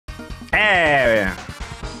Hey!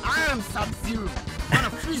 I am Sub-Zero. I'm gonna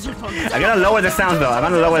freeze you from the I'm gonna lower the sound though. I'm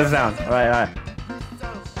gonna lower the sound. Alright.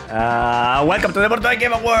 Welcome to the Murdoink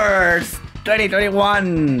Game Awards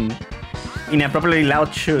 2021. Inappropriately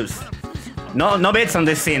loud shoes. No bits on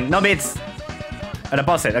this scene. No bits. I'm gonna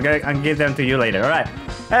pause it. Okay, I'll give them to you later. Alright.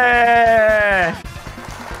 Hey!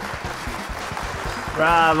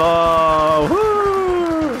 Bravo!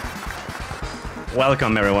 Woo!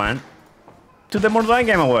 Welcome everyone to the Murdoink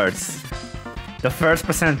Game Awards. The first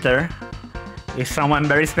presenter is someone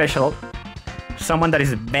very special, someone that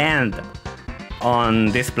is banned on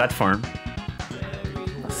this platform.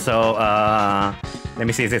 So let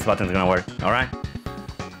me see if this button is gonna work. All right.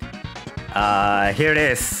 Here it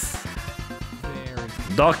is.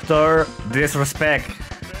 Dr. Disrespect.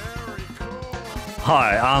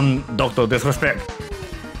 Hi, I'm Dr. Disrespect.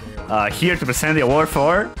 Here to present the award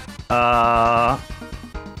for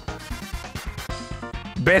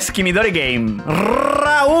Best Kimidori Game,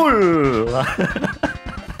 Raul!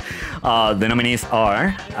 The nominees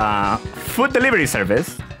are Food Delivery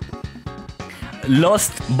Service,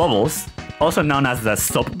 Lost Bubbles, also known as the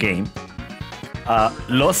Soap Game,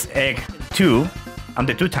 Lost Egg 2, I'm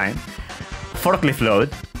the 2-time, Forklift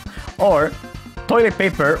Load, or Toilet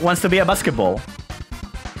Paper Wants to Be a Basketball.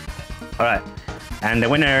 Alright, and the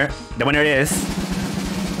winner is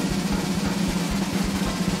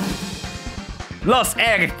Lost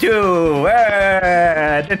Egg 2!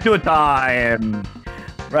 Hey, the 2-time!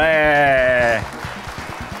 Right.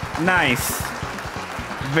 Nice.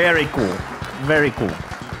 Very cool. Very cool.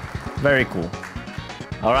 Very cool.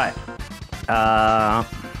 Alright.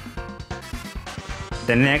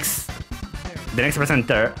 The next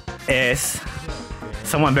presenter is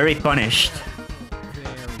someone very punished.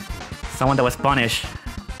 Someone that was punished.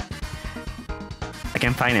 I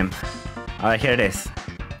can't find him. Alright, here it is.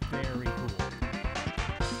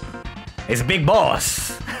 It's Big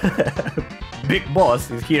Boss. Big Boss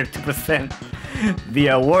is here to present the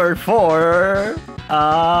award for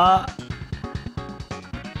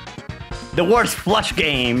the worst flush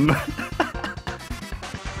game.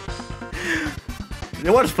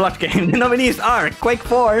 The worst flush game. The nominees are Quake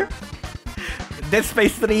 4, Dead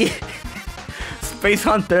Space 3, Space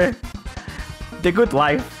Hunter, The Good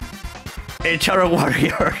Life, and Shadow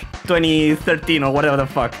Warrior 2013 or whatever the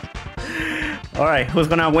fuck. Alright, who's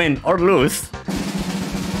gonna win or lose?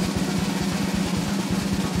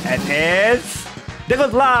 And it's The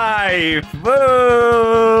Good Life!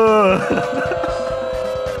 Woo!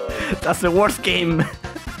 That's the worst game.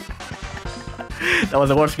 That was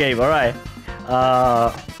the worst game, alright.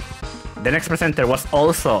 The next presenter was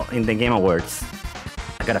also in the Game Awards.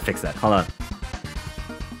 I gotta fix that, hold on.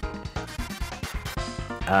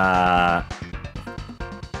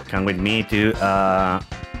 Come with me to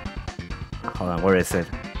hold on, where is it?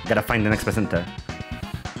 Gotta find the next presenter.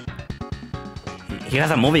 He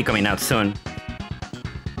has a movie coming out soon.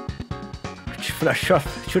 Should I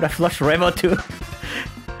flush Revo too?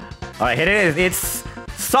 Alright, here it is. It's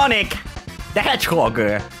Sonic the Hedgehog.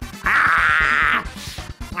 Ah!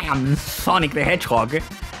 I am Sonic the Hedgehog.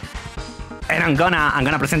 And I'm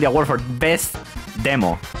gonna present the award for Best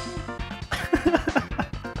Demo.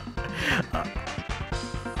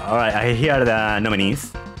 Alright, here are the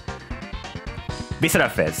nominees. Viscera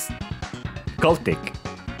Fest, Cultic,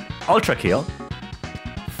 Ultra Kill,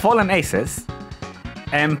 Fallen Aces,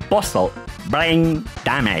 and Postal Brain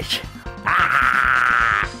Damage.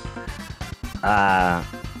 Ah!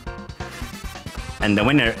 And the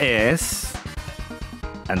winner is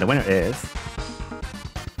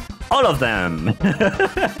all of them.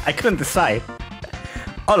 I couldn't decide.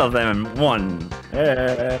 All of them won.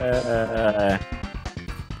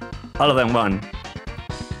 All of them won.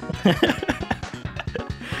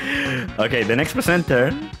 Okay, the next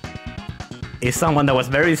presenter is someone that was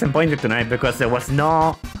very disappointed tonight because there was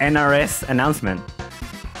no NRS announcement.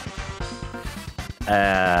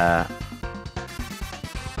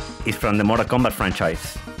 It's from the Mortal Kombat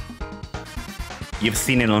franchise. You've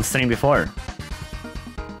seen it on stream before.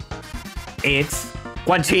 It's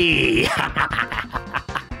Quan Chi!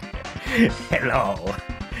 Hello,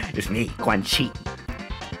 it's me, Quan Chi.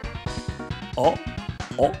 Oh,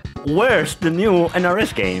 where's the new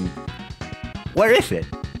NRS game? Where is it?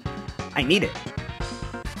 I need it.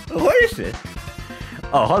 Where is it?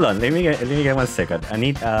 Oh, hold on. Let me get 1 second. I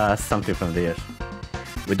need something from there.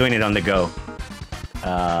 We're doing it on the go.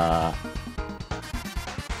 I'm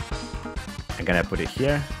gonna put it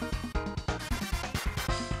here.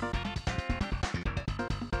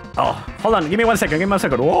 Oh, hold on. Give me 1 second. Give me 1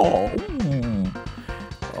 second. Whoa.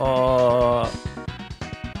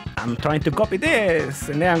 I'm trying to copy this,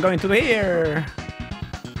 and then I'm going to here.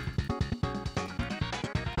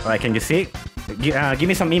 Alright, can you see? Give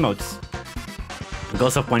me some emotes.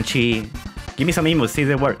 Ghost of Quan Chi. Give me some emotes, see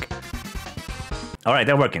they work. Alright,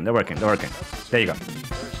 they're working. There you go.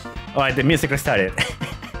 Alright, the music restarted.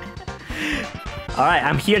 Alright,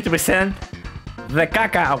 I'm here to present the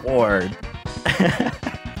Caca Award.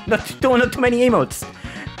 not too many emotes.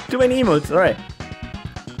 Too many emotes, alright.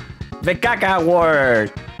 The Caca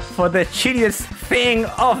Award for the cheatiest thing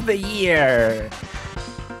of the year.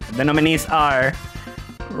 The nominees are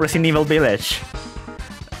Resident Evil Village,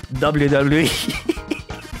 WWE,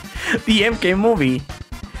 the MK movie,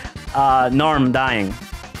 Norm dying,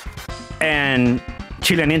 and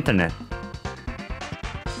Chilean internet.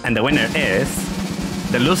 And the winner is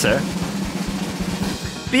the loser,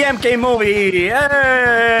 the MK movie.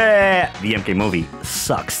 The MK movie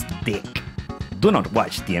sucks dick. Do not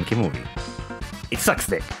watch the MK movie. It sucks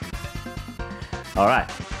dick. Alright.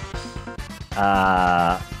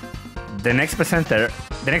 The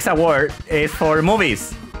next award is for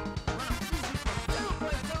movies.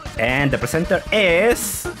 And the presenter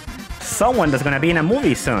is someone that's gonna be in a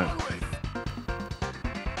movie soon.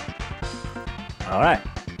 Alright.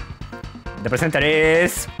 The presenter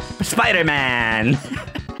is Spider-Man.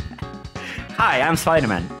 Hi, I'm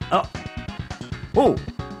Spider-Man. Oh. Ooh.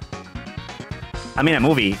 I'm in a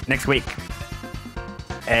movie next week.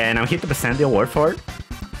 And I'm here to present the award for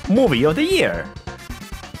Movie of the Year.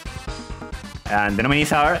 And the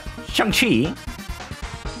nominees are Shang-Chi,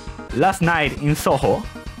 Last Night in Soho,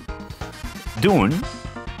 Dune,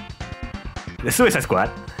 The Suicide Squad,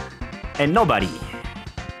 and Nobody.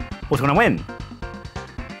 Who's gonna win?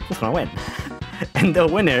 Who's gonna win? And the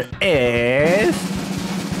winner is...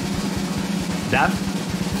 Dab?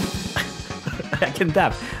 I can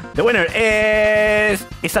dab. The winner is...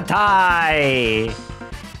 It's a tie!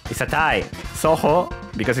 It's a tie. Soho,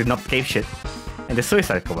 because it's not cave shit. And The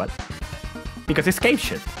Suicide Squad, because it's cave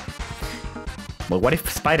shit. But what if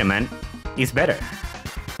Spider-Man is better?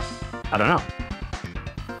 I don't know.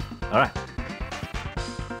 Alright.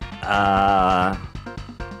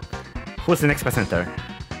 Who's the next presenter?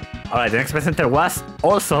 Alright, the next presenter was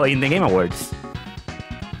also in the Game Awards.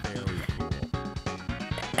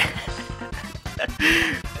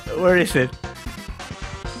 Where is it?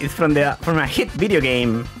 It's from a hit video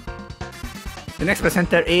game. The next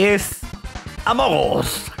presenter is Among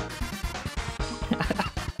Us.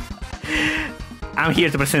 I'm here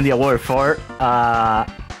to present the award for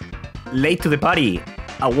Late to the Party.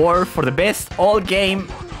 Award for the best old game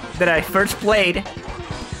that I first played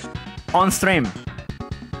on stream.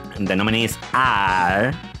 And the nominees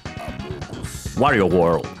are Wario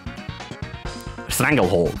World,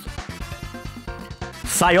 Stranglehold,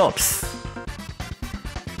 Psyops,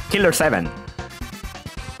 Killer 7,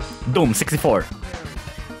 Doom 64.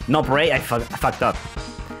 No, Bray, I fucked up.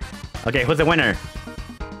 Okay, who's the winner?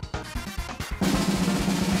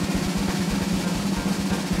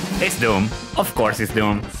 It's Doom. Of course it's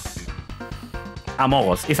Doom. Among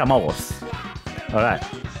Us. It's Among Us. Alright.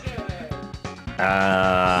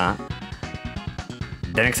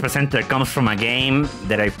 The next presenter comes from a game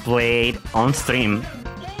that I played on stream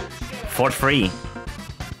for free.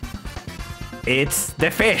 It's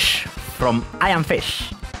the Fish from I Am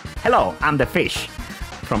Fish. Hello, I'm the Fish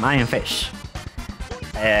from I Am Fish.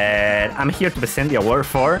 And I'm here to present the award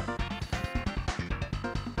for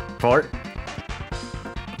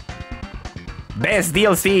Best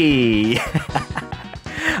DLC.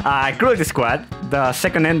 Cruelty Squad, the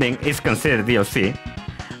second ending is considered DLC.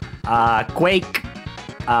 Quake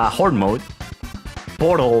Horde Mode,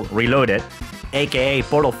 Portal Reloaded, aka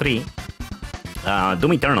Portal 3,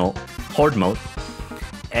 Doom Eternal Horde Mode,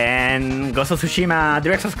 and Ghost of Tsushima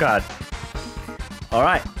Director's Cut.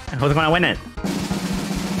 Alright, who's gonna win it?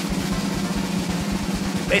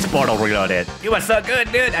 It's Portal Reloaded. It was so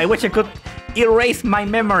good, dude. I wish I could erase my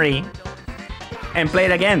memory and play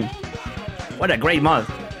it again. What a great mod.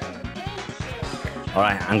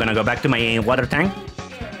 Alright, I'm gonna go back to my water tank.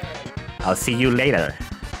 I'll see you later.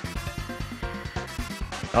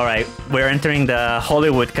 Alright, we're entering the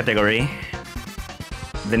Hollywood category.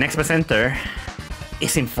 The next presenter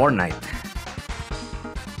is in Fortnite.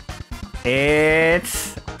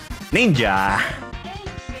 It's Ninja.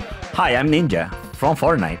 Hi, I'm Ninja from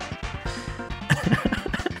Fortnite.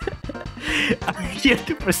 I'm here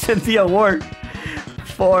to present the award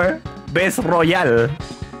for Best Royale.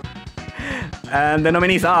 And the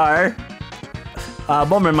nominees are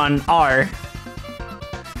Bomberman R,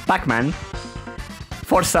 Pac-Man,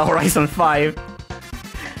 Forza Horizon 5,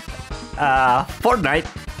 Fortnite,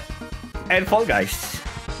 and Fall Guys.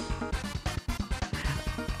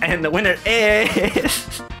 And the winner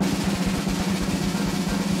is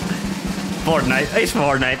Fortnite. It's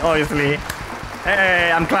Fortnite, obviously.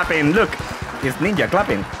 Hey, I'm clapping. Look, it's Ninja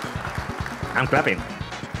clapping. I'm clapping.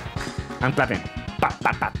 I'm clapping. Pa,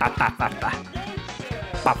 pa, pa, pa, pa, pa, pa.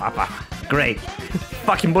 Pa, pa, pa. Great.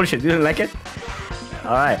 Fucking bullshit. You don't like it?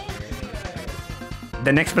 Alright.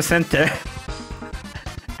 The next presenter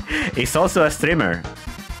is also a streamer.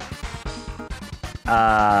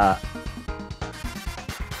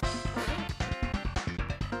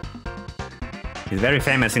 He's very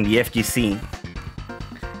famous in the FGC.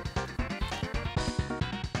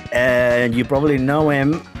 And you probably know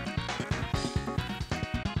him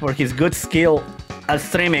for his good skill at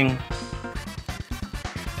streaming.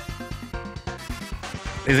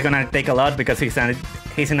 This is gonna take a lot because he's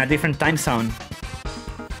in a different time zone.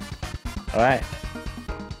 Alright.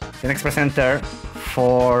 The next presenter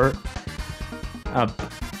for...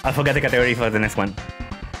 I forgot the category for the next one.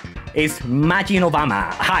 It's Majin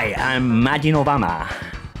Obama. Hi, I'm Majin Obama.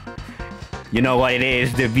 You know what it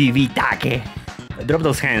is, the VV Take. Drop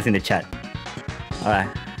those hands in the chat. Alright.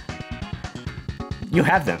 You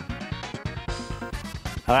have them.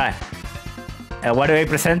 Alright. What do I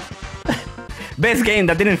present? Best game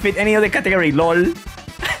that didn't fit any other category, lol.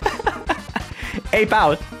 Ape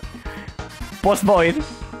Out. Post Void.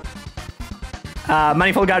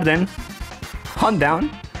 Manifold Garden. Hunt Down.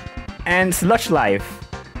 And Sludge Life.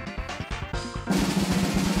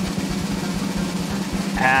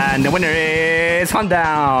 And the winner is Hunt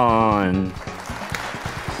Down.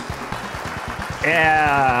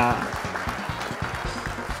 Yeah.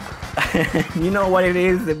 You know what it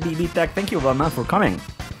is, the BB Tag. Thank you, Obama, for coming.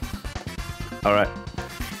 Alright.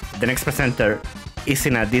 The next presenter is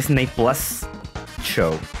in a Disney Plus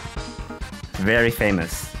show. Very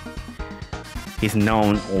famous. He's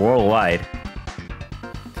known worldwide.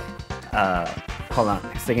 Hold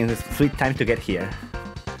on. It's taking this sweet time to get here.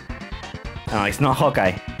 No, it's not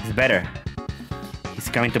Hawkeye. It's better. He's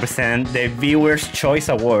coming to present the Viewer's Choice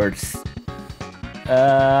Awards.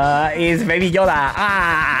 It's Baby Yoda.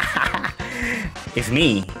 Ah! It's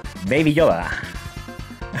me, Baby Yoda.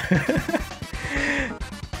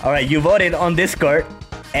 Alright, you voted on Discord,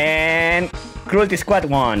 and Cruelty Squad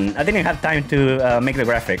won. I didn't have time to make the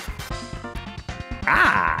graphic.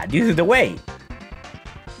 Ah, this is the way.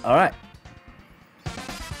 Alright.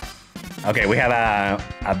 Okay, we have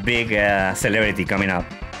a big celebrity coming up.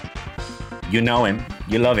 You know him,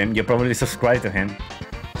 you love him, you probably subscribe to him.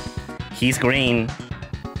 He's green.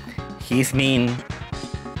 He's mean.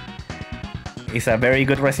 He's a very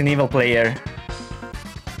good Resident Evil player.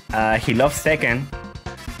 He loves Tekken.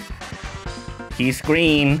 He's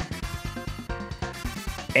green.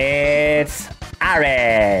 It's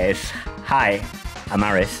Ares. Hi, I'm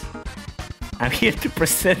Ares. I'm here to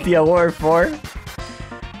present the award for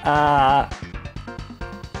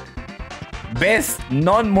Best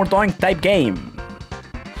Non-Murdoink Type Game.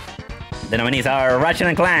 The nominees are Ratchet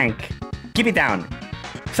and Clank, Keep It Down,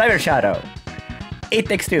 Cyber Shadow, It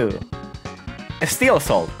Takes Two, Steel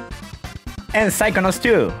Assault, and Psychonauts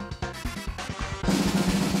 2.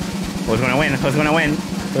 Who's gonna win? Who's gonna win?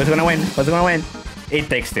 Who's gonna win? Who's gonna win? It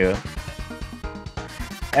Takes Two.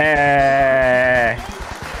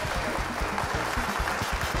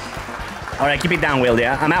 Alright, keep it down, Will,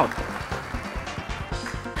 yeah? I'm out.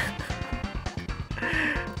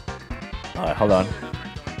 Alright, hold on.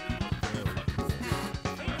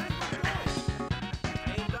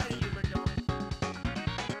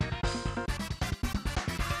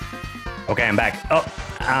 Okay, I'm back. Oh,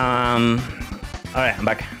 alright, I'm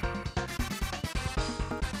back.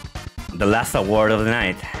 The last award of the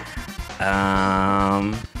night.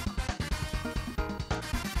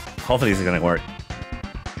 Hopefully this is gonna work.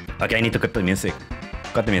 Okay, I need to cut the music.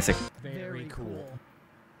 Cut the music. Very cool.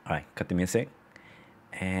 Alright, cut the music.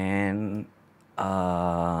 And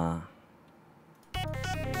alright,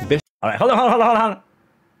 hold on.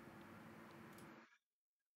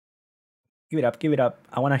 Give it up.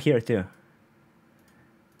 I wanna hear it too.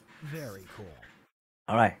 Very cool.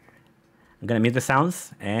 Alright. I'm gonna mute the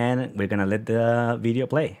sounds and we're gonna let the video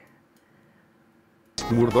play.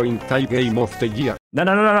 Murdoink Type Game of the Year. No.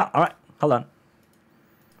 Alright, hold on.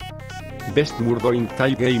 Best Murdoink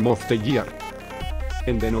Type Game of the Year.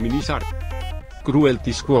 And the nominees are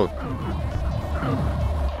Cruelty Squad,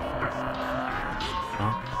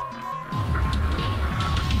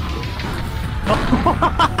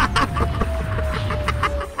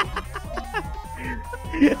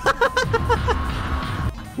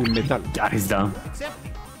 Un Metal, God, he's dumb. It's empty.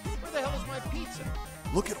 Where the hell is my pizza?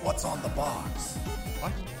 Look at what's on the box.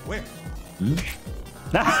 What? Where?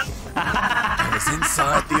 It's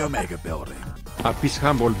inside the Omega building. Happy's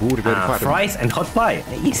Humble Burger Farm. Fries and hot pie.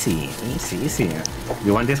 Easy, easy, easy.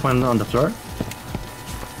 You want this one on the floor?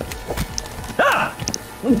 Ah!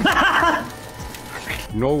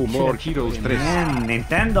 No More Heroes 3. Man,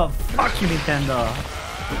 Nintendo. Fuck you, Nintendo.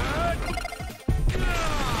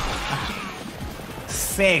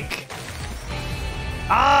 Sick.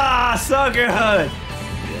 Ah, so good.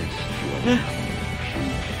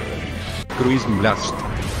 Cruise Blast.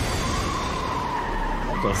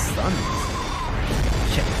 Those sons.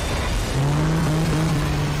 Shit.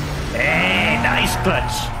 Hey, nice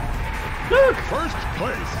clutch. Look, First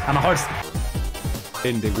place. I'm a horse.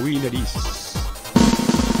 And the winner is...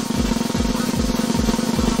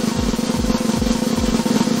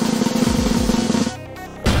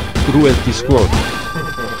 Cruelty Squad.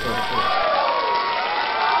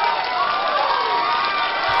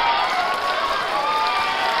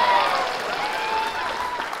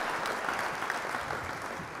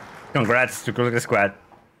 Congrats to Cruelty Squad.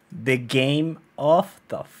 The game of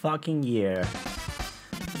the fucking year.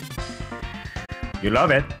 You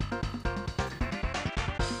love it.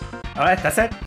 Alright, that's it.